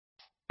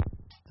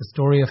The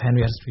story of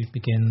Henrietta Street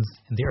begins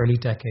in the early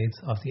decades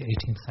of the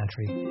 18th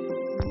century,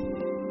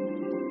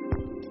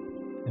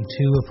 when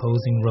two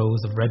opposing rows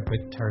of red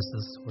brick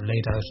terraces were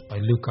laid out by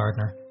Luke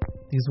Gardner.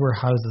 These were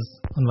houses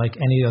unlike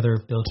any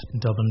other built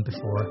in Dublin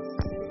before,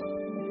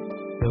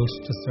 built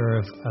to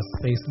serve as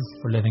spaces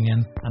for living in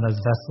and as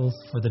vessels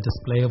for the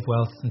display of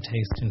wealth and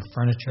taste in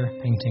furniture,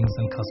 paintings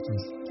and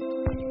customs.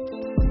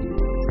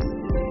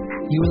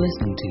 You are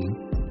listening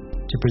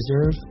to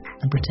Preserve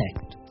and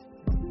Protect: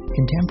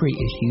 Contemporary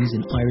Issues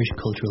in Irish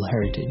Cultural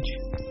Heritage,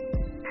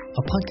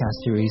 a podcast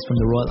series from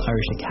the Royal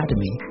Irish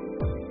Academy,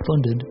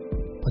 funded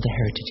by the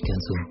Heritage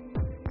Council.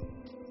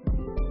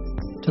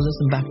 To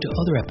listen back to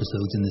other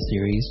episodes in the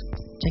series,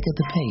 check out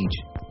the page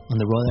on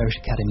the Royal Irish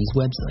Academy's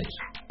website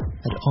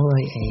at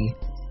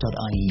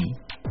ria.ie.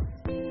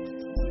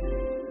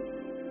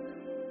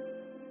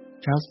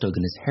 Charles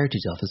Duggan is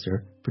Heritage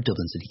Officer for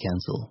Dublin City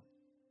Council.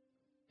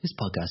 This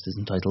podcast is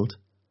entitled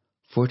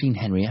 14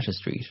 Henrietta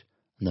Street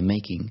and the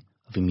Making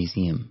of a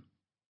Museum.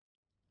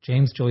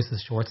 James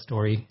Joyce's short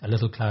story, A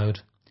Little Cloud,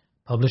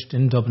 published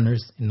in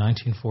Dubliners in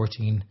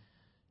 1914,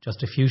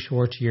 just a few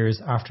short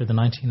years after the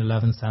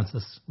 1911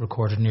 census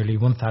recorded nearly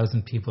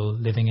 1,000 people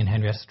living in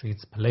Henrietta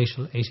Street's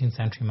palatial 18th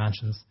century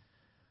mansions,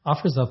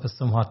 offers up a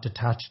somewhat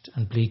detached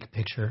and bleak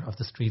picture of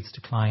the street's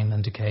decline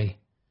and decay.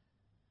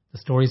 The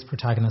story's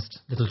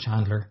protagonist, Little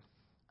Chandler,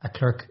 a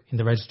clerk in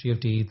the Registry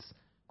of Deeds,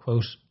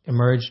 quote,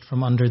 emerged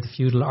from under the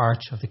feudal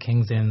arch of the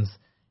King's Inns,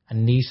 a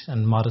neat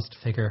and modest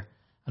figure,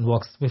 and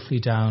walked swiftly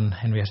down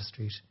Henrietta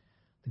Street.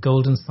 The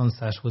golden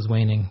sunset was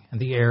waning,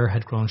 and the air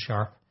had grown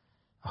sharp.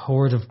 A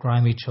horde of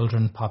grimy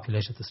children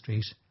populated the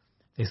street.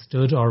 They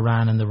stood or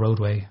ran in the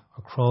roadway,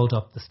 or crawled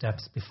up the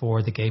steps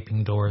before the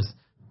gaping doors,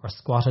 or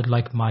squatted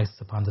like mice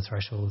upon the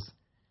thresholds.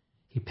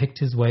 He picked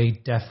his way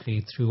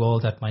deftly through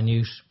all that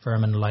minute,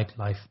 vermin-like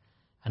life,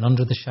 and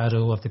under the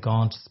shadow of the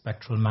gaunt,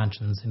 spectral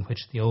mansions in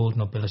which the old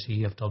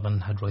nobility of Dublin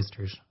had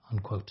roistered,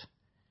 unquote.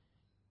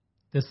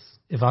 This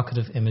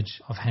evocative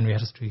image of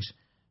Henrietta Street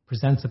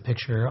presents a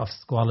picture of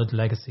squalid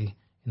legacy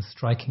in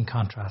striking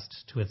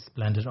contrast to its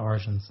splendid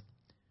origins.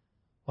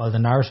 While the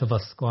narrative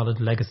of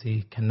squalid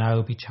legacy can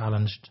now be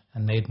challenged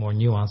and made more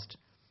nuanced,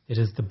 it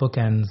is the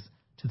bookends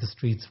to the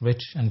street's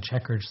rich and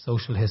chequered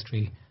social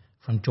history,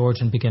 from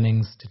Georgian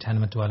beginnings to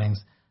tenement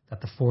dwellings,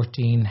 that the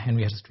 14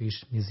 Henrietta Street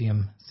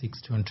Museum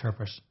seeks to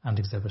interpret and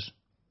exhibit.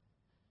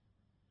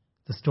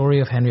 The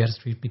story of Henrietta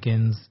Street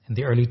begins in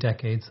the early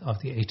decades of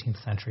the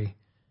 18th century,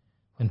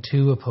 when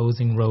two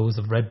opposing rows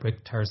of red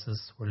brick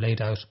terraces were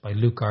laid out by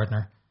Luke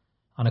Gardner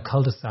on a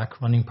cul-de-sac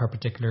running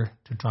perpendicular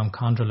to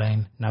Drumcondra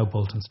Lane, now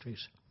Bolton Street.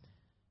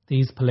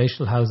 These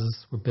palatial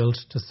houses were built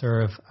to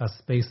serve as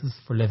spaces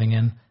for living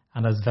in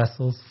and as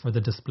vessels for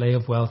the display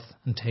of wealth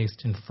and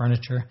taste in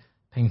furniture,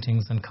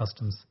 paintings and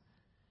customs.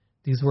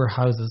 These were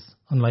houses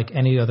unlike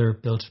any other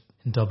built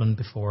in Dublin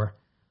before,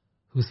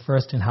 whose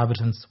first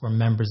inhabitants were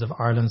members of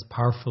Ireland's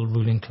powerful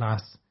ruling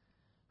class,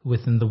 who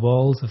within the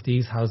walls of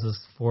these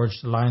houses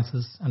forged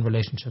alliances and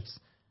relationships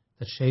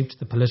that shaped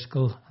the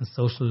political and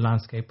social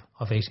landscape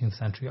of 18th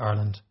century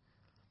Ireland.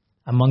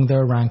 Among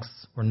their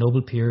ranks were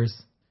noble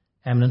peers,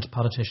 eminent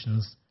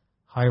politicians,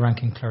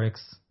 high-ranking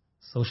clerics,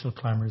 social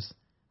climbers,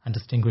 and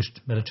distinguished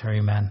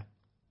military men.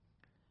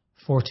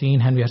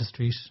 14 Henrietta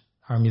Street,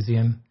 our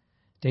museum,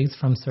 dates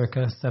from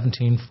circa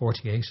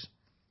 1748,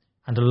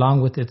 and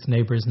along with its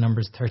neighbours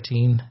numbers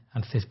 13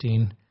 and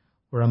 15,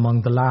 were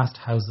among the last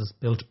houses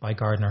built by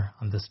Gardner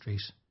on this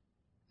street.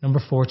 Number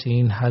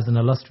 14 has an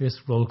illustrious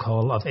roll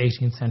call of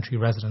 18th century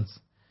residents.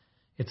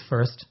 Its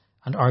first,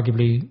 and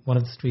arguably one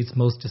of the street's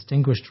most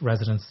distinguished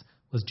residents,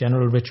 was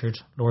General Richard,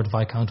 Lord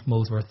Viscount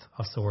Molesworth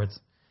of Swords,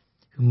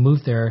 who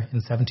moved there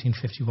in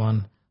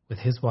 1751 with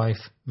his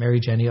wife, Mary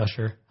Jenny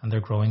Usher, and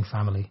their growing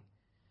family.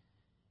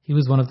 He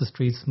was one of the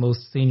street's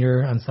most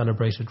senior and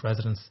celebrated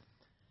residents,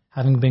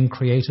 having been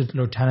created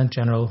Lieutenant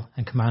General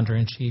and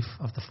Commander-in-Chief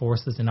of the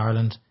forces in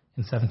Ireland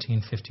in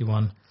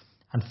 1751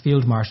 and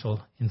Field Marshal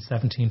in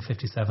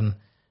 1757,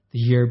 the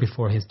year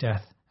before his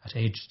death at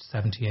aged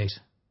 78.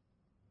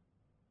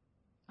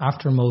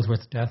 After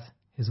Molesworth's death,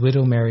 his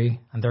widow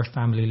Mary and their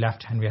family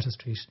left Henrietta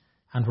Street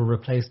and were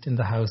replaced in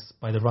the house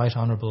by the Right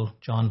Honourable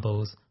John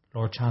Bowes,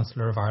 Lord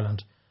Chancellor of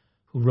Ireland,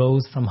 who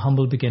rose from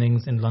humble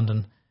beginnings in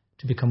London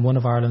to become one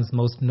of Ireland's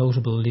most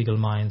notable legal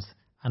minds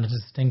and a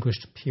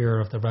distinguished peer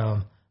of the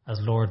realm as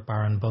Lord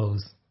Baron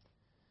Bowes.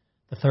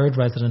 The third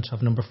resident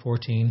of number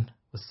 14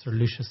 was Sir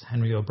Lucius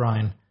Henry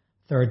O'Brien,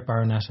 3rd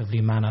Baronet of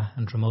Leamanna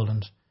and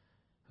Drumulland,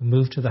 who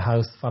moved to the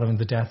house following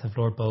the death of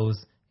Lord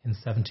Bowes in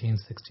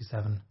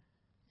 1767.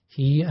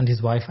 He and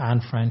his wife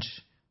Anne French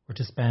were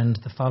to spend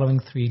the following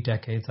 3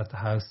 decades at the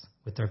house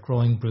with their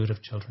growing brood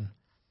of children.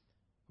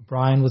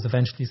 O'Brien was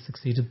eventually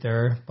succeeded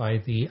there by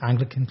the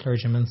Anglican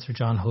clergyman Sir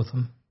John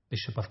Hotham,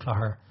 Bishop of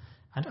Clogher,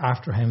 and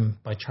after him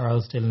by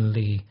Charles Dillon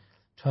Lee,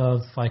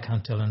 12th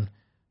Viscount Dillon,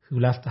 who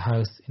left the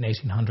house in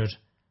 1800,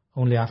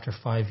 only after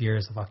 5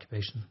 years of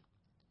occupation.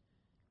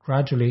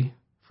 Gradually,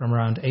 from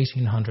around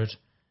 1800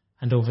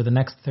 and over the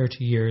next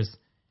 30 years,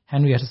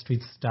 Henrietta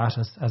Street's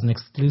status as an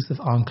exclusive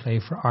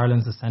enclave for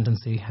Ireland's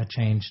ascendancy had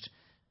changed.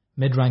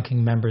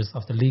 Mid-ranking members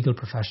of the legal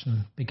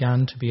profession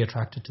began to be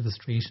attracted to the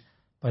street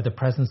by the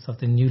presence of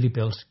the newly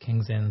built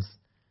King's Inns.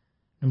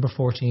 Number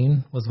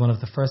 14 was one of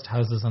the first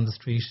houses on the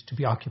street to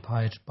be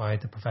occupied by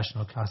the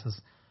professional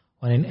classes,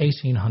 when in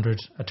 1800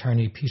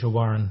 attorney Peter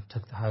Warren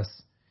took the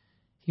house.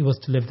 He was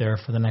to live there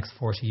for the next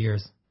 40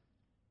 years.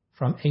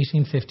 From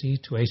 1850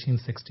 to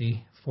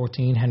 1860,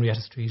 14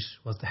 Henrietta Street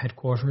was the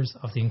headquarters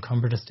of the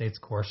Encumbered Estates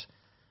Court,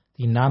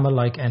 the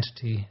NAMA-like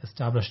entity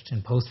established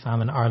in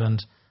post-famine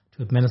Ireland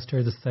to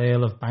administer the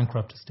sale of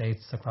bankrupt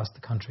estates across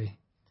the country.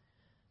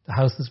 The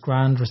house's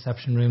grand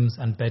reception rooms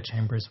and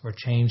bedchambers were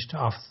changed to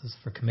offices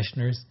for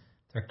commissioners,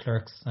 their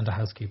clerks and a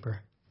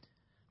housekeeper.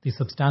 The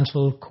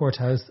substantial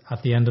courthouse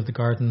at the end of the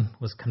garden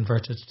was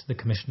converted to the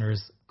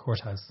Commissioners'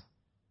 Courthouse.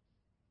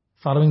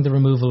 Following the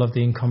removal of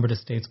the Encumbered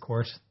Estates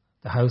Court,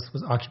 the house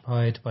was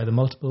occupied by the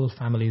multiple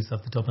families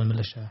of the Dublin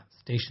militia,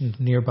 stationed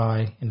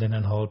nearby in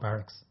Linen Hall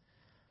Barracks.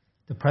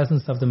 The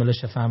presence of the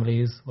militia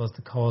families was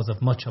the cause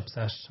of much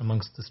upset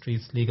amongst the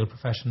street's legal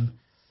profession,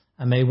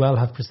 and may well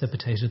have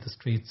precipitated the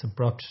street's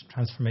abrupt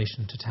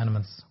transformation to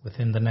tenements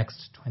within the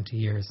next 20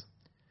 years.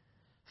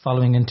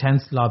 Following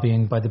intense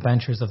lobbying by the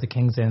benchers of the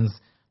King's Inns,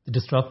 the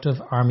destructive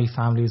army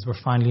families were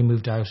finally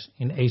moved out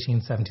in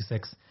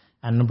 1876,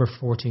 and number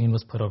 14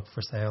 was put up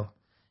for sale.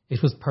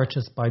 It was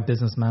purchased by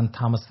businessman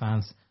Thomas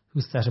Vance,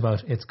 who set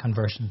about its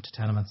conversion to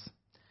tenements.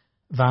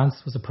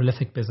 Vance was a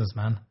prolific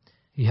businessman.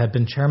 He had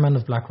been chairman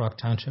of Blackrock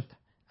Township,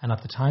 and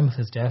at the time of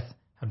his death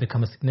had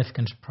become a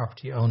significant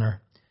property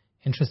owner.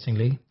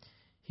 Interestingly,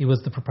 he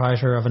was the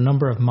proprietor of a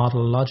number of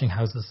model lodging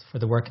houses for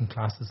the working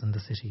classes in the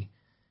city.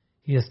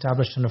 He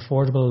established an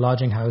affordable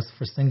lodging house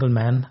for single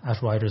men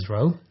at Riders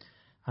Row,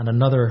 and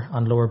another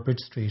on Lower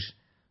Bridge Street,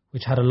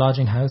 which had a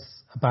lodging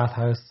house, a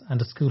bathhouse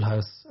and a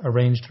schoolhouse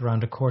arranged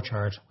around a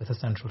courtyard with a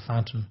central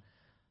fountain,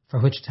 for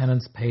which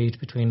tenants paid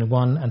between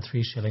 1 and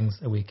 3 shillings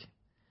a week.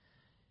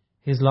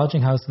 His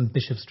lodging house on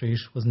Bishop Street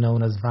was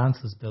known as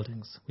Vance's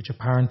Buildings, which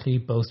apparently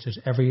boasted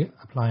every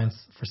appliance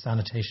for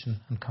sanitation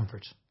and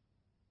comfort.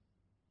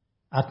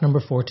 At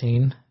number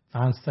 14,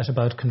 Vance set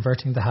about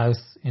converting the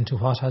house into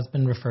what has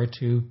been referred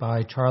to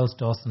by Charles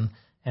Dawson,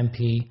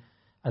 MP,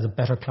 as a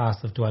better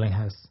class of dwelling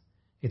house.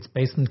 Its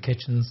basement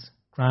kitchens,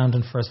 ground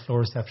and first floor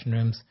reception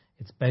rooms,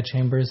 its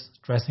bedchambers,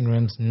 dressing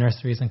rooms,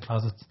 nurseries and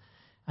closets,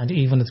 and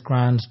even its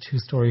grand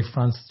 2-storey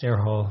front stair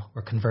hall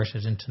were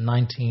converted into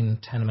 19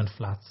 tenement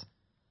flats.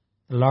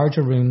 The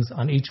larger rooms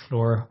on each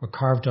floor were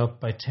carved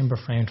up by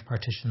timber-framed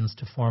partitions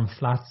to form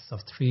flats of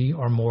 3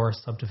 or more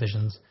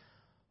subdivisions,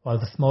 while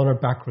the smaller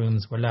back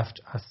rooms were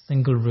left as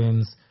single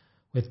rooms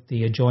with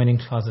the adjoining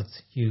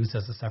closets used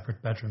as a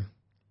separate bedroom.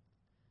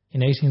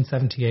 In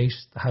 1878,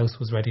 the house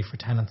was ready for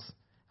tenants,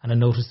 and a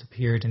notice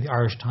appeared in the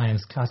Irish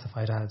Times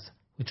classified ads,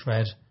 which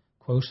read,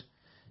 quote,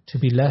 "To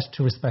be let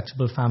to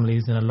respectable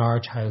families in a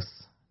large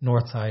house,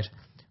 north side,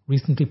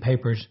 recently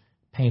papered,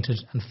 painted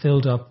and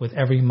filled up with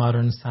every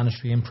modern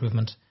sanitary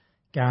improvement,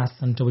 gas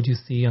and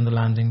WC on the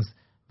landings,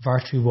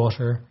 Vartry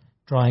water,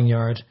 drying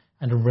yard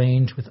and a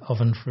range with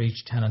oven for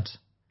each tenant.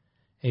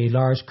 A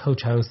large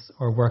coach house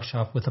or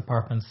workshop with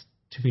apartments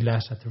to be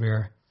let at the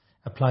rear.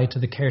 Apply to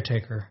the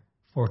caretaker,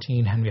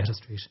 14 Henrietta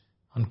Street,"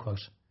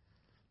 unquote.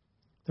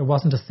 There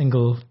wasn't a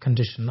single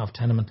condition of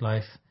tenement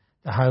life.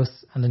 The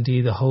house, and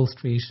indeed the whole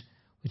street,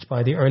 which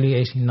by the early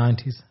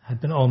 1890s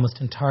had been almost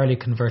entirely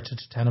converted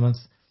to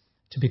tenements,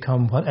 to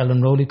become what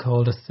Ellen Rowley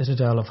called a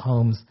citadel of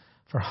homes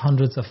for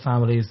hundreds of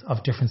families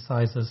of different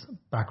sizes,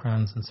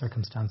 backgrounds and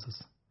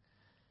circumstances.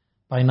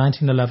 By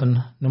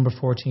 1911, number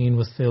 14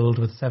 was filled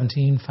with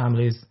 17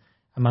 families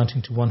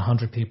amounting to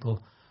 100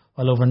 people,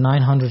 while over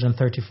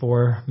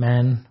 934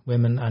 men,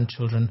 women and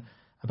children,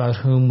 about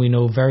whom we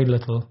know very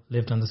little,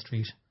 lived on the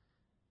street.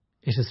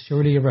 It is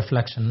surely a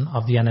reflection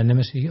of the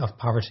anonymity of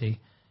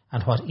poverty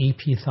and what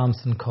E.P.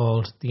 Thompson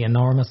called the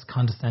enormous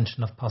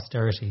condescension of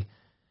posterity,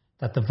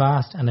 that the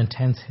vast and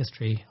intense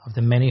history of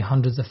the many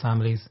hundreds of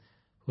families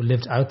who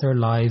lived out their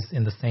lives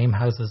in the same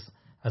houses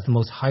as the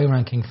most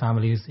high-ranking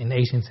families in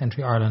 18th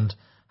century Ireland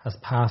has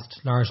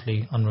passed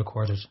largely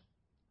unrecorded.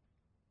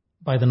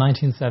 By the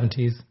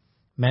 1970s,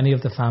 many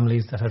of the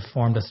families that had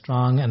formed a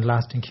strong and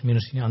lasting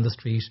community on the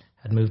street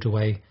had moved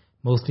away,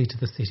 mostly to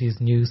the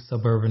city's new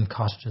suburban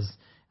cottages,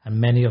 and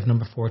many of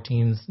number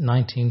 14's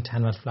 19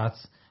 tenement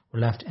flats were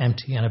left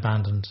empty and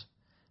abandoned.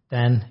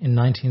 Then, in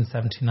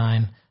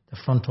 1979, the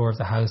front door of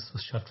the house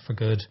was shut for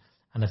good,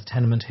 and its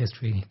tenement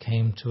history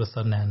came to a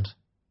sudden end.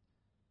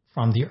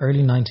 From the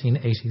early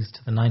 1980s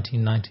to the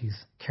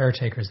 1990s,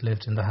 caretakers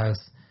lived in the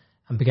house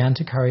and began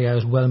to carry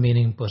out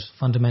well-meaning but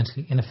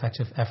fundamentally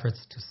ineffective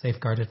efforts to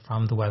safeguard it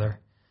from the weather.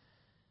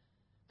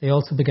 They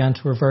also began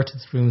to revert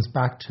its rooms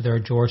back to their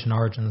Georgian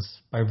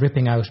origins by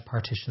ripping out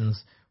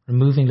partitions,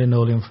 removing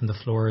linoleum from the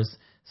floors,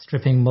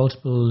 stripping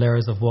multiple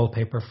layers of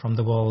wallpaper from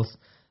the walls,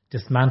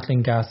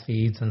 dismantling gas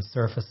feeds and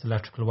surface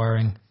electrical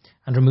wiring,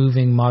 and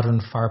removing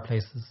modern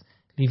fireplaces,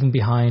 leaving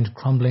behind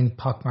crumbling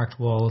pockmarked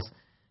walls,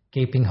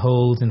 gaping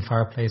holes in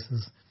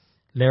fireplaces,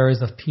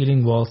 layers of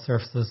peeling wall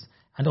surfaces,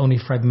 and only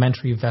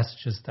fragmentary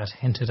vestiges that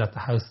hinted at the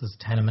house's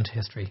tenement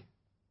history.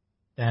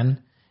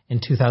 Then, in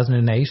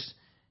 2008,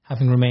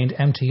 having remained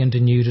empty and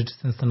denuded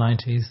since the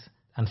 90s,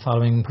 and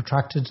following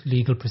protracted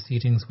legal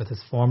proceedings with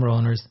its former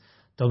owners,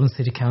 Dublin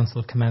City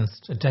Council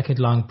commenced a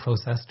decade-long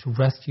process to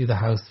rescue the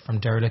house from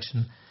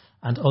dereliction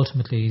and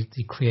ultimately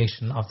the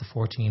creation of the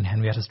 14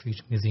 Henrietta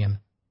Street Museum.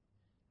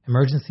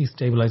 Emergency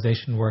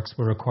stabilisation works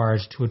were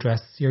required to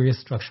address serious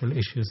structural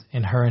issues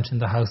inherent in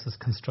the house's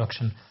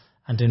construction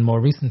and in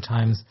more recent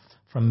times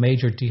from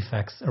major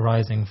defects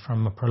arising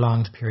from a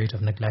prolonged period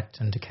of neglect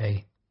and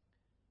decay.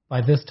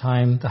 By this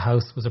time, the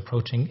house was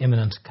approaching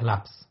imminent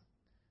collapse.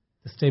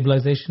 The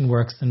stabilisation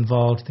works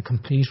involved the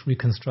complete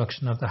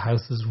reconstruction of the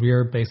house's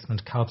rear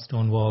basement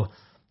calpstone wall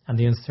and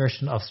the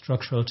insertion of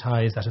structural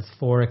ties at its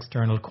 4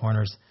 external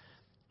corners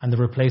and the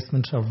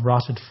replacement of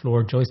rotted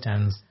floor joist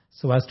ends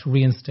so as to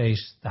reinstate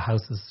the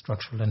house's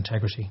structural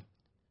integrity.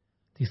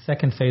 The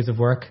second phase of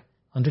work,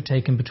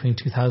 undertaken between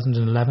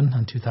 2011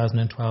 and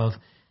 2012,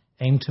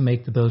 aimed to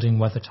make the building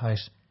weathertight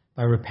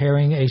by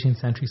repairing 18th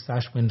century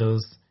sash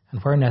windows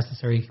and, where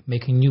necessary,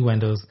 making new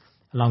windows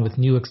along with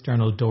new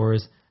external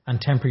doors and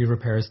temporary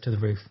repairs to the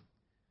roof.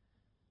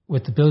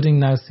 With the building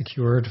now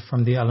secured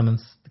from the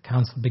elements, the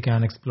council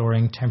began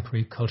exploring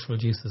temporary cultural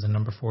uses in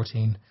number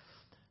 14.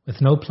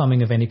 With no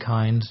plumbing of any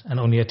kind and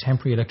only a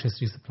temporary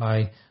electricity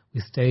supply, we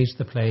staged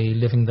the play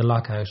Living the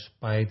Lockout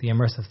by the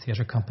immersive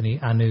theatre company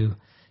Anu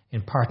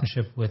in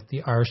partnership with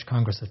the Irish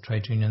Congress of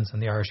Trade Unions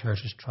and the Irish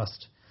Heritage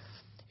Trust.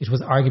 It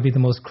was arguably the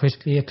most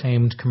critically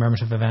acclaimed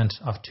commemorative event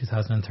of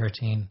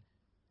 2013.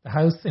 The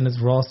house in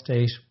its raw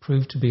state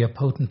proved to be a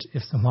potent,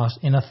 if somewhat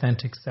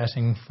inauthentic,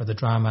 setting for the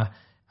drama,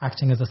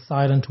 acting as a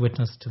silent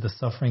witness to the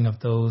suffering of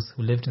those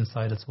who lived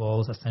inside its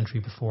walls a century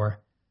before.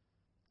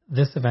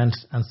 This event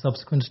and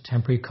subsequent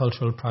temporary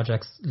cultural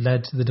projects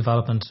led to the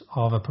development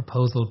of a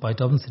proposal by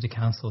Dublin City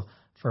Council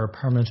for a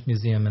permanent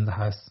museum in the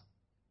house.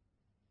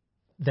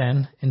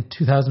 Then, in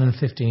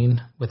 2015,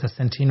 with a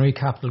centenary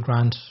capital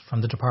grant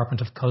from the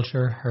Department of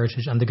Culture,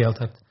 Heritage and the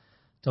Gaeltacht,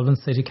 Dublin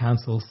City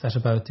Council set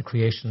about the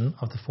creation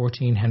of the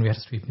 14 Henrietta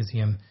Street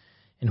Museum,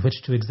 in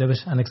which to exhibit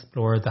and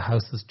explore the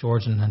house's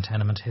Georgian and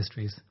tenement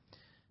histories.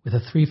 With a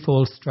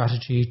threefold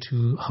strategy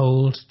to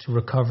hold, to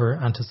recover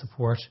and to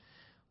support,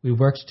 we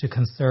worked to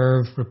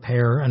conserve,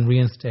 repair and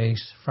reinstate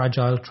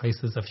fragile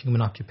traces of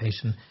human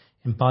occupation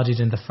embodied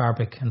in the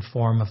fabric and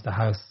form of the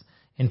house,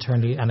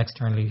 internally and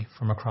externally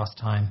from across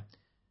time.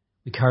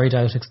 We carried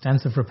out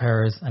extensive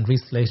repairs and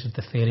reslated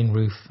the failing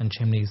roof and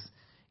chimneys,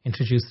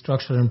 introduced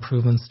structural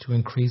improvements to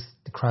increase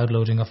the crowd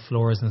loading of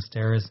floors and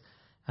stairs,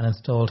 and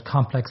installed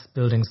complex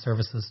building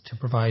services to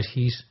provide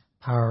heat,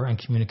 power and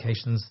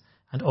communications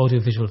and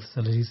audiovisual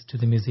facilities to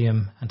the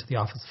museum and to the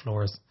office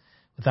floors,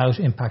 without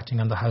impacting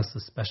on the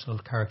house's special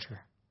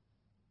character.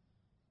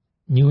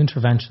 New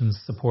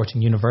interventions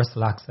supporting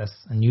universal access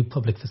and new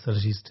public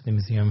facilities to the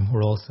museum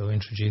were also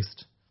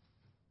introduced.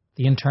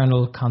 The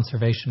internal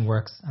conservation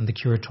works and the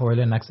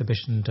curatorial and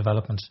exhibition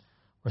development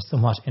were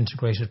somewhat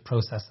integrated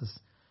processes,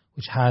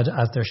 which had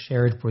as their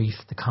shared brief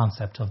the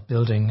concept of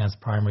building as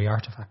primary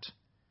artefact.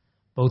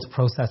 Both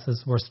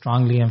processes were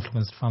strongly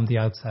influenced from the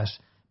outset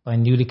by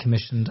newly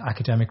commissioned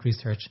academic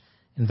research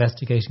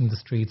investigating the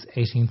street's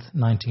 18th,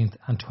 19th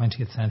and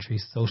 20th century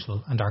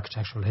social and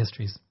architectural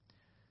histories.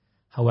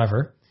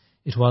 However,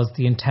 it was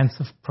the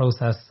intensive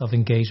process of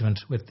engagement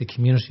with the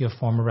community of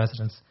former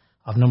residents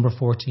of number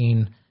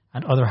 14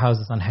 and other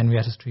houses on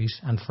Henrietta Street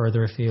and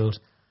further afield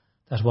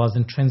that was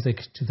intrinsic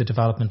to the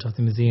development of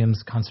the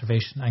museum's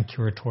conservation and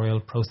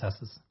curatorial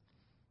processes.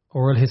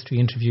 Oral history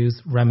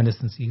interviews,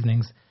 reminiscence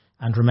evenings,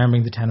 and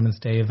Remembering the Tenements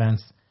Day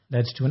events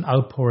led to an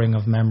outpouring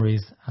of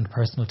memories and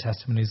personal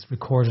testimonies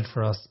recorded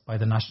for us by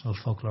the National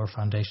Folklore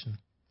Foundation.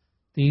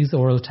 These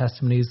oral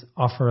testimonies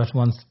offer at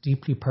once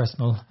deeply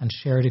personal and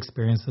shared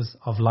experiences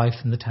of life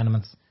in the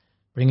tenements,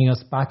 bringing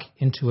us back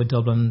into a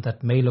Dublin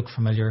that may look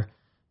familiar,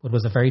 but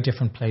was a very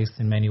different place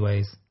in many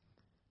ways.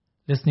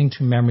 Listening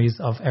to memories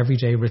of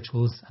everyday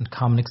rituals and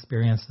common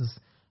experiences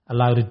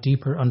allowed a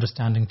deeper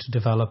understanding to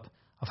develop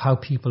of how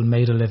people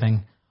made a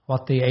living,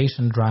 what they ate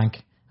and drank,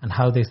 and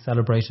how they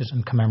celebrated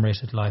and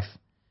commemorated life.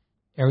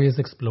 Areas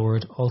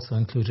explored also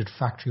included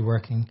factory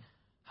working,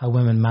 how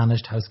women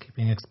managed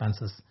housekeeping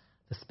expenses,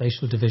 the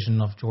spatial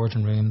division of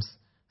Georgian rooms,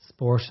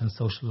 sport and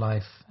social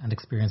life, and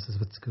experiences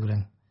with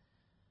schooling.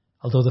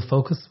 Although the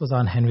focus was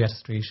on Henrietta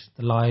Street,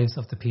 the lives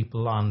of the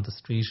people on the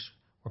street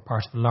were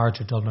part of a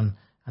larger Dublin,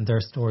 and their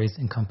stories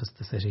encompassed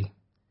the city.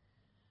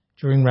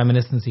 During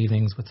reminiscence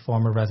evenings with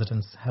former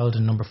residents held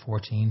in number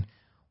 14,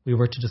 we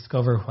were to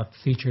discover what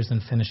features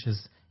and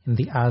finishes in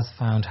the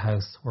as-found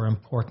house were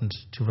important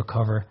to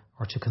recover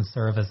or to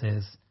conserve as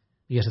is,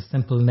 be it a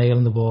simple nail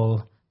in the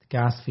wall, the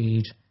gas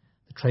feed,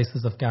 the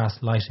traces of gas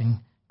lighting,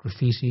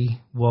 graffiti,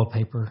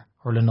 wallpaper,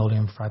 or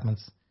linoleum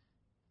fragments.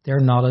 Their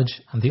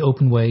knowledge and the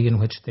open way in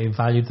which they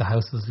valued the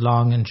house's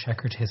long and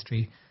checkered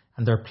history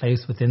and their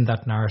place within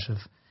that narrative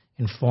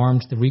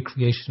informed the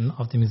recreation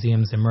of the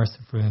museum's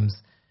immersive rooms,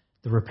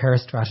 the repair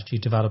strategy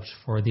developed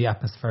for the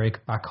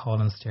atmospheric back hall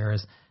and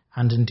stairs,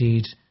 and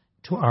indeed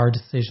to our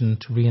decision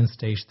to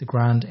reinstate the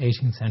grand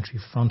 18th century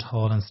front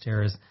hall and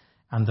stairs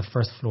and the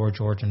first floor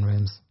Georgian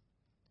rooms.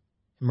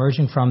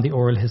 Emerging from the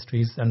oral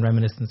histories and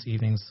reminiscence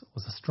evenings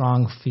was a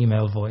strong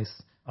female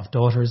voice of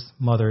daughters,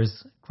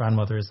 mothers,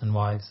 grandmothers and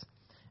wives,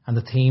 and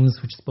the themes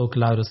which spoke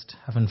loudest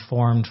have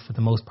informed, for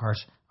the most part,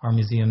 our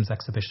museum's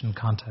exhibition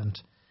content.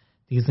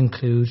 These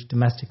include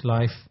domestic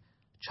life,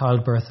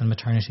 childbirth and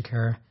maternity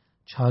care,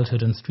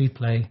 childhood and street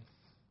play,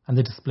 and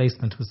the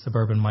displacement with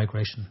suburban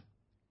migration.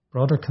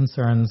 Broader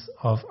concerns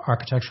of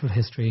architectural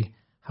history,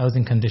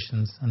 housing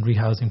conditions and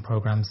rehousing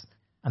programmes,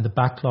 and the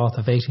backcloth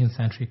of 18th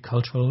century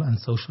cultural and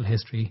social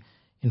history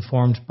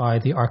informed by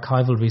the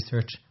archival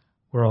research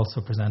were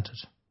also presented.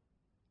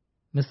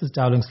 Mrs.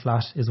 Dowling's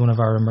flat is one of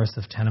our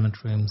immersive tenement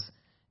rooms.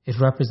 It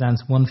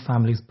represents one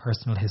family's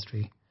personal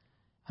history,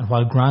 and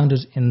while grounded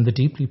in the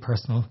deeply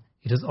personal,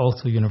 it is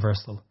also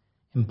universal,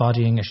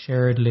 embodying a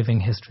shared living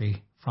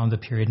history from the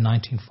period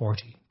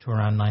 1940 to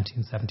around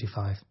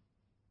 1975.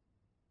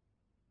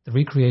 The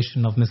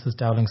recreation of Mrs.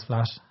 Dowling's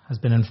flat has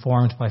been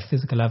informed by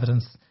physical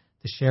evidence,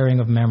 the sharing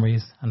of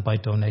memories, and by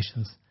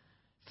donations.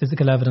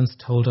 Physical evidence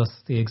told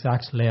us the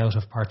exact layout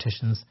of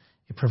partitions.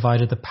 It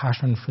provided the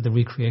pattern for the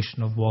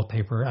recreation of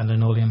wallpaper and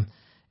linoleum.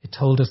 It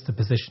told us the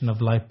position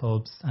of light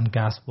bulbs and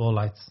gas wall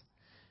lights.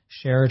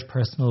 Shared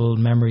personal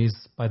memories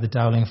by the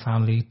Dowling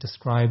family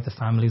describe the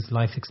family's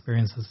life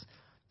experiences,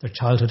 their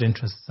childhood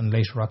interests and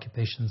later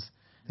occupations.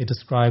 They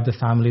describe the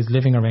family's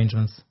living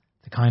arrangements,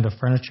 the kind of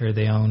furniture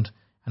they owned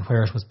and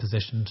where it was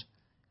positioned,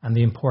 and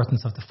the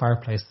importance of the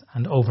fireplace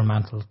and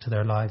overmantel to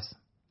their lives.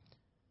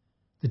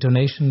 The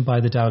donation by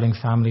the Dowling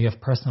family of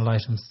personal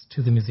items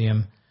to the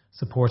museum,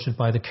 supported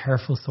by the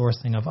careful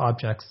sourcing of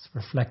objects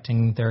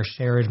reflecting their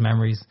shared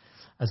memories,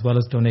 as well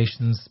as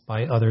donations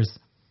by others,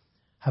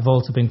 have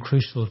also been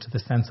crucial to the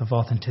sense of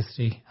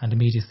authenticity and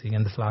immediacy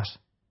in the flat.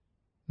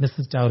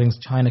 Mrs. Dowling's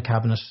china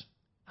cabinet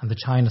and the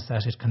china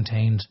set it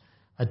contained,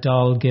 a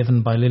doll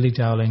given by Lily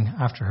Dowling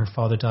after her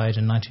father died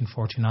in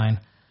 1949,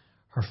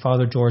 her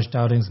father George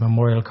Dowling's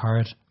memorial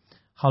card,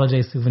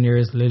 holiday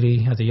souvenirs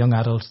Lily as a young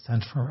adult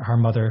sent for her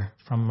mother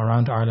from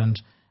around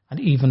Ireland, and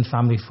even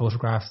family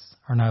photographs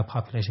are now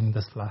populating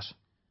this flat.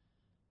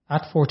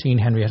 At 14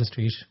 Henrietta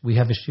Street, we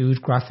have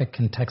eschewed graphic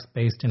and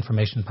text-based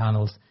information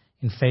panels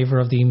in favour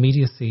of the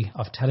immediacy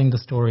of telling the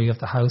story of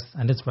the house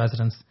and its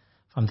residents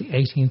from the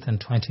 18th and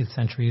 20th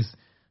centuries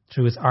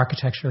through its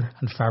architecture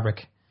and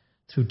fabric,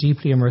 through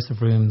deeply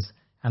immersive rooms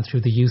and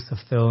through the use of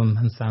film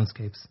and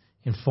soundscapes,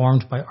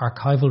 informed by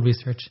archival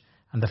research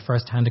and the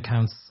first-hand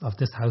accounts of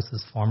this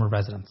house's former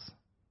residents.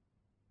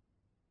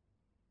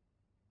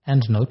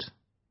 End note.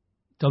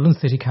 Dublin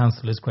City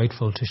Council is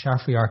grateful to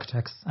Shaftesbury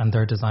Architects and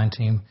their design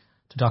team,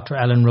 to Dr.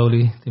 Ellen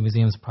Rowley, the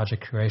museum's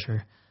project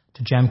curator,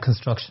 to GEM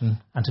Construction,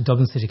 and to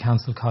Dublin City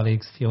Council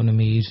colleagues Fiona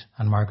Mead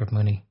and Margaret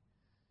Mooney.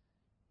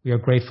 We are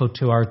grateful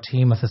to our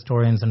team of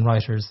historians and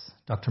writers,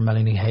 Dr.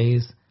 Melanie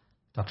Hayes,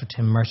 Dr.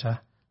 Tim Murta,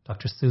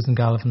 Dr. Susan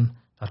Galvin,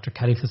 Dr.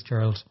 Kelly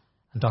Fitzgerald,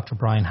 and Dr.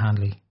 Brian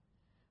Handley,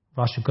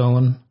 Rasha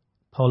Gowan,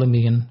 Paula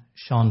Meehan,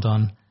 Sean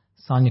Dunn,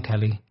 Sonia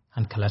Kelly,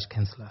 and Colette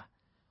Kinsella.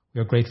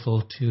 We are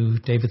grateful to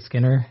David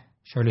Skinner,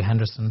 Shirley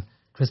Henderson,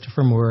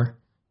 Christopher Moore,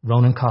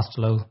 Ronan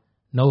Costello,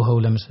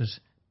 NoHo Limited,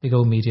 Big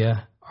O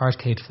Media,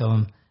 Artcade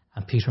Film,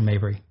 and Peter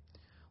Mabry.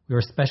 We are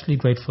especially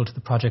grateful to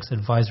the project's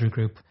advisory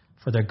group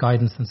for their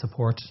guidance and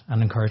support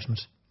and encouragement.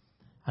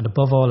 And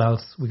above all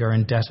else, we are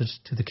indebted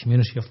to the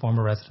community of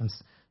former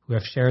residents who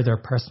have shared their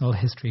personal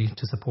history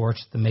to support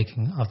the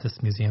making of this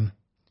museum.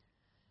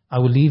 I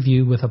will leave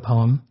you with a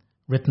poem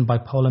written by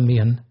Paula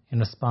Meehan in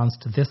response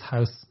to this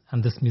house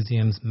and this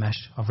museum's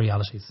mesh of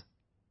realities.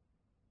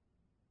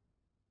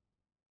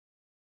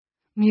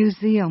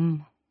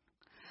 Museum.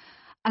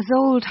 As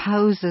old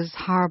houses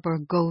harbour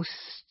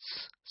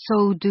ghosts,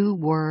 so do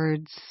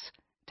words.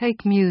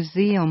 Take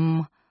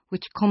museum,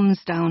 which comes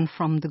down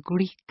from the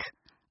Greek,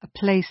 a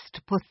place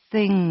to put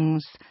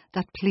things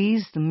that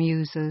please the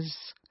muses,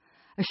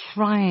 a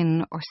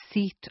shrine or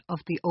seat of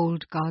the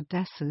old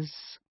goddesses.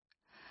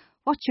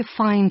 What you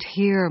find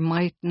here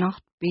might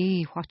not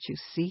be what you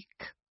seek.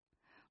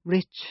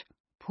 Rich,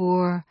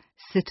 poor,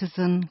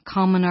 citizen,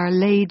 commoner,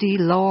 lady,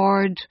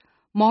 lord,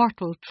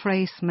 mortal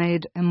trace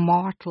made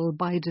immortal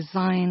by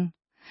design.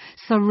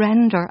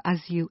 Surrender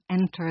as you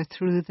enter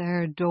through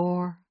their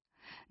door.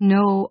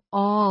 Know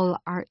all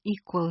are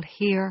equal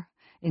here.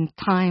 In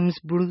time's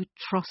brute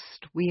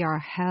trust we are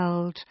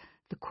held,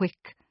 the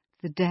quick,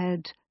 the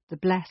dead, the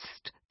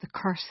blessed, the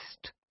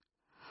cursed.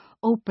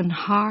 Open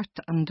heart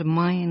and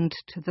mind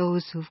to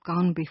those who've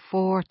gone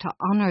before, to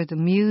honour the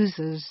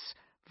muses,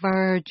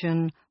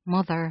 virgin,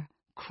 mother,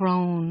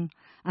 crone,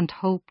 and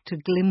hope to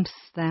glimpse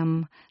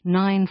them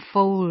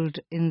ninefold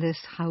in this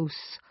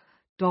house,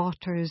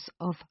 daughters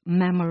of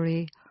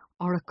memory,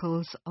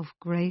 oracles of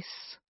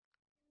grace.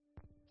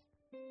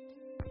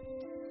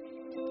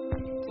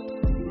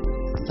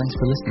 Thanks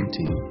for listening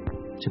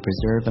to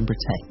Preserve and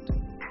Protect,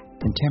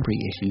 Contemporary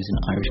Issues in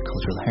Irish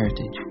Cultural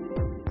Heritage,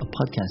 a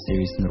podcast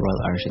series from the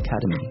Royal Irish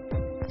Academy,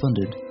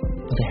 funded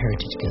by the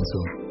Heritage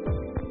Council.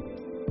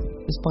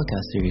 This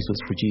podcast series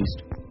was produced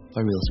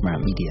by Real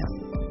Smart Media.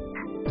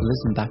 To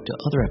listen back to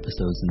other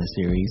episodes in the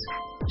series,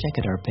 check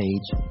out our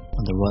page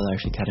on the Royal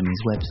Irish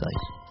Academy's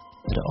website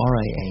at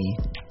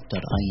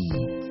ria.ie.